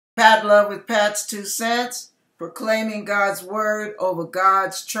Pat Love with Pat's 2 cents, proclaiming God's word over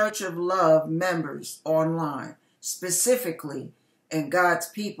God's Church of Love members online, specifically, and God's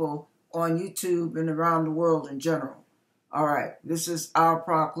people on YouTube and around the world in general. All right, this is our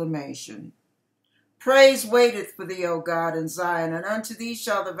proclamation. Praise waiteth for thee, O God, in Zion, and unto thee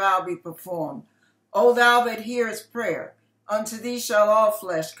shall the vow be performed. O thou that hearest prayer, unto thee shall all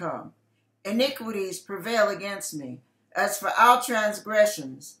flesh come. Iniquities prevail against me. As for our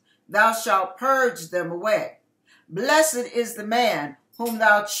transgressions, thou shalt purge them away. Blessed is the man whom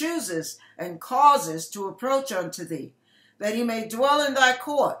thou choosest and causest to approach unto thee, that he may dwell in thy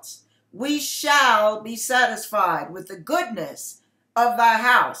courts. We shall be satisfied with the goodness of thy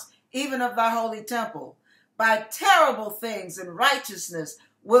house, even of thy holy temple. By terrible things and righteousness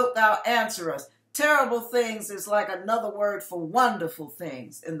wilt thou answer us. Terrible things is like another word for wonderful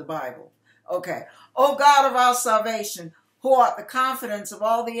things in the Bible. Okay. O God of our salvation, who art the confidence of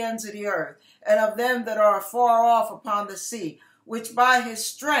all the ends of the earth, and of them that are far off upon the sea, which by his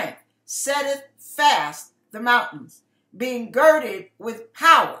strength setteth fast the mountains, being girded with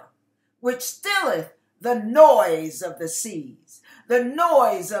power, which stilleth the noise of the seas, the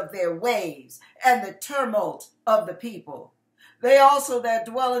noise of their waves, and the tumult of the people. They also that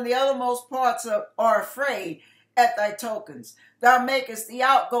dwell in the uttermost parts are afraid at thy tokens. Thou makest the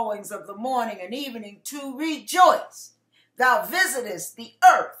outgoings of the morning and evening to rejoice. Thou visitest the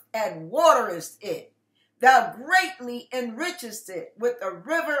earth and waterest it. Thou greatly enrichest it with the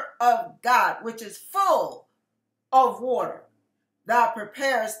river of God, which is full of water. Thou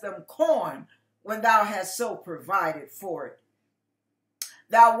preparest them corn when thou hast so provided for it.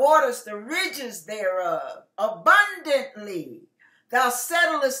 Thou waterest the ridges thereof abundantly. Thou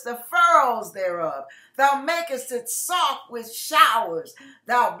settlest the furrows thereof. Thou makest it soft with showers.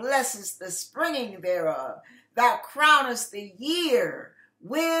 Thou blessest the springing thereof. Thou crownest the year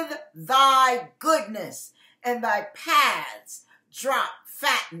with thy goodness, and thy paths drop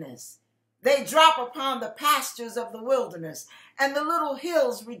fatness. They drop upon the pastures of the wilderness, and the little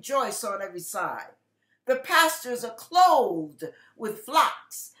hills rejoice on every side. The pastures are clothed with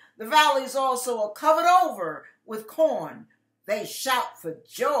flocks. The valleys also are covered over with corn. They shout for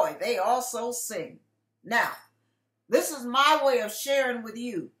joy. They also sing. Now, this is my way of sharing with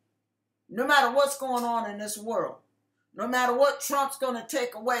you. No matter what's going on in this world, no matter what Trump's going to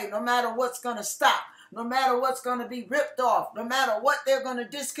take away, no matter what's going to stop, no matter what's going to be ripped off, no matter what they're going to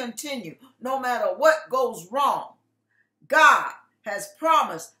discontinue, no matter what goes wrong, God has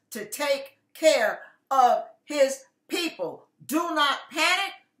promised to take care of his people. Do not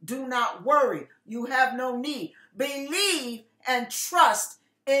panic. Do not worry. You have no need. Believe and trust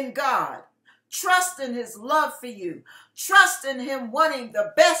in God. Trust in his love for you. Trust in him wanting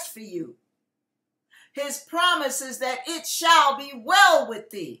the best for you. His promise is that it shall be well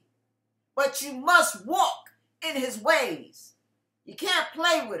with thee. But you must walk in his ways. You can't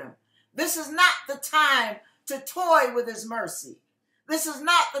play with him. This is not the time to toy with his mercy. This is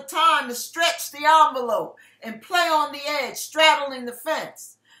not the time to stretch the envelope and play on the edge, straddling the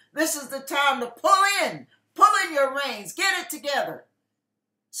fence. This is the time to pull in your reins, get it together,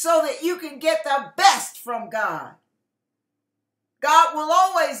 so that you can get the best from God. God will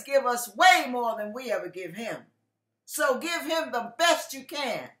always give us way more than we ever give him. So give him the best you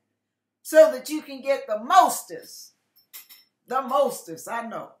can, so that you can get the mostest. The mostest, I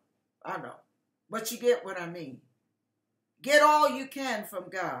know. But you get what I mean. Get all you can from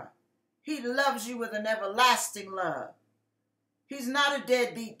God. He loves you with an everlasting love. He's not a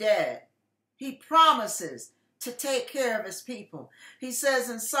deadbeat dad. He promises to take care of his people. He says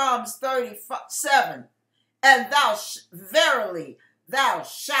in Psalms 37, and verily thou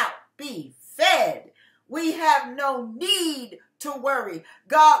shalt be fed. We have no need to worry.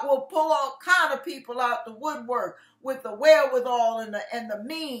 God will pull all kind of people out the woodwork with the wherewithal and the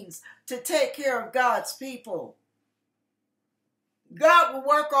means to take care of God's people. God will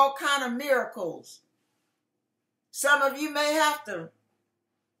work all kind of miracles. Some of you may have to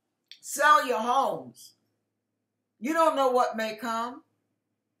sell your homes. You don't know what may come.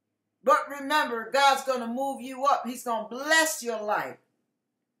 But remember, God's going to move you up. He's going to bless your life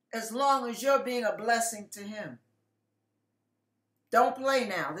as long as you're being a blessing to him. Don't play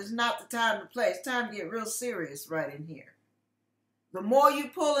now. This is not the time to play. It's time to get real serious right in here. The more you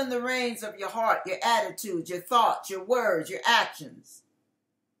pull in the reins of your heart, your attitudes, your thoughts, your words, your actions,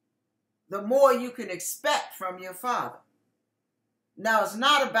 the more you can expect from your Father. Now, it's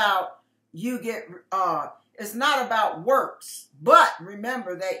not about it's not about works, but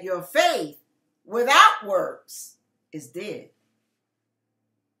remember that your faith without works is dead.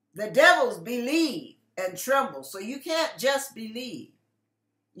 The devils believe and tremble, so you can't just believe.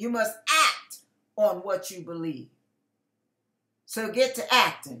 You must act on what you believe. So get to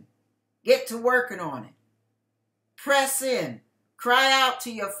acting. Get to working on it. Press in. Cry out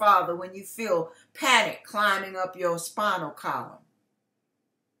to your Father when you feel panic climbing up your spinal column.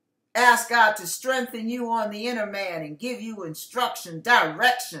 Ask God to strengthen you on the inner man and give you instruction,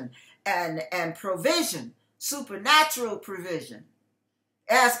 direction, and provision, supernatural provision.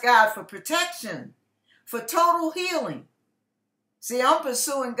 Ask God for protection, for total healing. See, I'm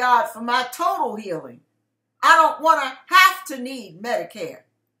pursuing God for my total healing. I don't want to have to need Medicare.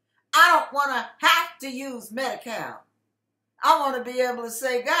 I don't want to have to use Medi-Cal. I want to be able to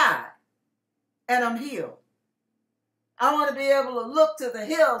say, God, and I'm healed. I want to be able to look to the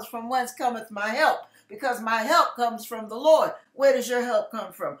hills from whence cometh my help, because my help comes from the Lord. Where does your help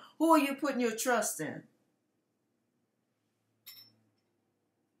come from? Who are you putting your trust in?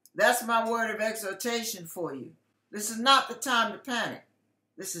 That's my word of exhortation for you. This is not the time to panic.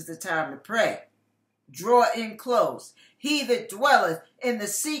 This is the time to pray. Draw in close. He that dwelleth in the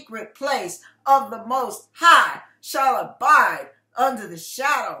secret place of the Most High shall abide under the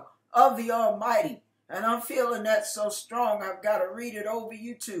shadow of the Almighty. And I'm feeling that so strong, I've got to read it over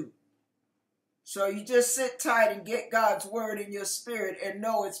you too. So you just sit tight and get God's word in your spirit and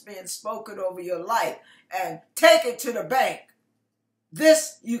know it's being spoken over your life. And take it to the bank.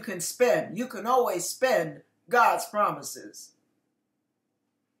 This you can spend. You can always spend God's promises.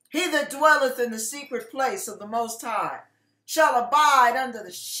 He that dwelleth in the secret place of the Most High shall abide under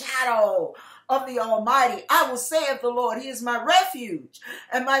the shadow of the Almighty. I will say of the Lord, He is my refuge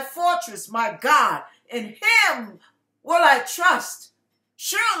and my fortress, my God. In Him will I trust.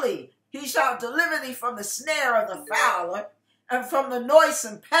 Surely He shall deliver thee from the snare of the fowler and from the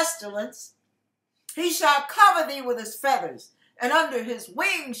noisome pestilence. He shall cover thee with His feathers, and under His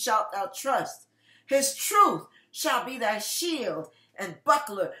wings shalt thou trust. His truth shall be thy shield and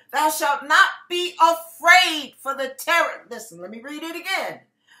buckler. Thou shalt not be afraid for the terror. Listen, let me read it again.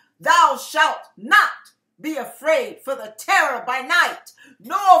 Thou shalt not be afraid for the terror by night,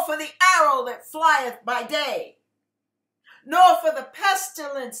 nor for the arrow that flieth by day, nor for the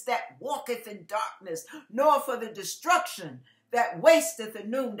pestilence that walketh in darkness, nor for the destruction that wasteth at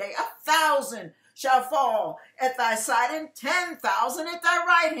noonday. 1,000 shall fall at thy side, and 10,000 at thy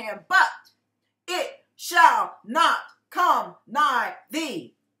right hand, but it shall not come nigh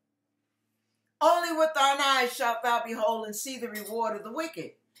thee. Only with thine eyes shalt thou behold and see the reward of the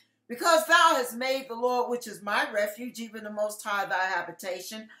wicked. Because thou hast made the Lord, which is my refuge, even the Most High thy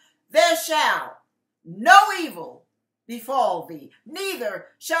habitation, there shall no evil befall thee, neither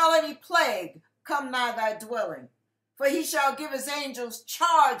shall any plague come nigh thy dwelling. For He shall give His angels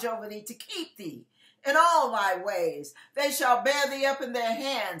charge over thee to keep thee in all thy ways. They shall bear thee up in their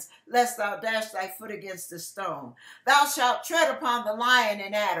hands, lest thou dash thy foot against a stone. Thou shalt tread upon the lion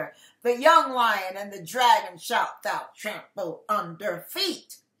and adder, the young lion and the dragon shalt thou trample under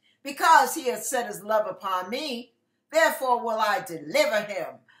feet. Because He hath set His love upon me, therefore will I deliver him.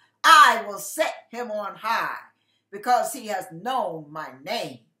 I will set him on high, because he has known my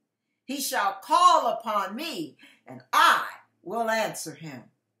name. He shall call upon me, and I will answer him.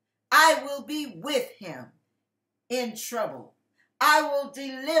 I will be with him in trouble. I will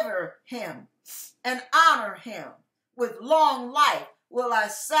deliver him and honor him. With long life will I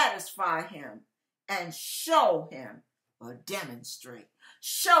satisfy him and show him or demonstrate.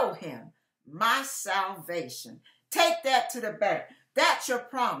 Show him my salvation. Take that to the bank. That's your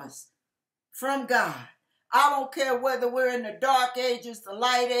promise from God. I don't care whether we're in the dark ages, the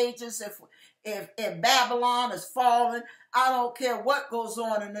light ages, if Babylon is fallen. I don't care what goes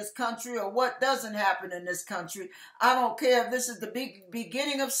on in this country or what doesn't happen in this country. I don't care if this is the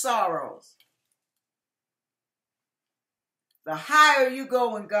beginning of sorrows. The higher you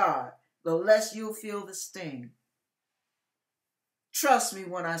go in God, the less you'll feel the sting. Trust me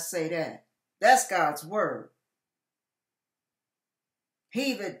when I say that. That's God's word.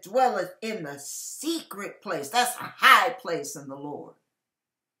 He that dwelleth in the secret place, that's a high place in the Lord.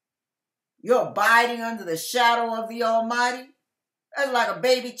 You're abiding under the shadow of the Almighty. That's like a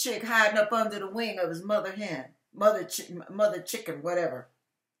baby chick hiding up under the wing of his mother hen, mother chicken, whatever.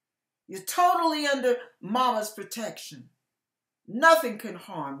 You're totally under mama's protection. Nothing can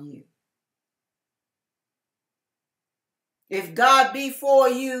harm you. If God be for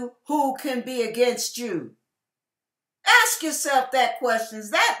you, who can be against you? Ask yourself that question.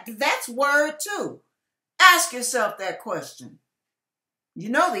 That's word too. Ask yourself that question. You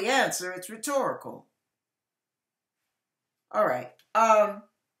know the answer. It's rhetorical. All right. I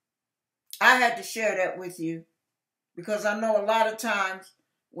had to share that with you because I know a lot of times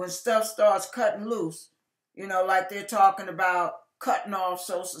when stuff starts cutting loose, like they're talking about cutting off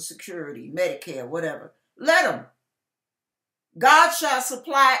Social Security, Medicare, whatever. Let them. God shall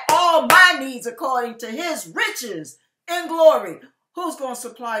supply all my needs according to his riches in glory. Who's going to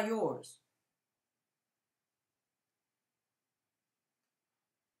supply yours?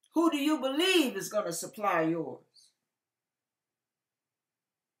 Who do you believe is going to supply yours?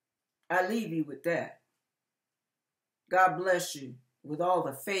 I leave you with that. God bless you with all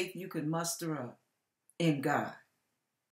the faith you can muster up in God.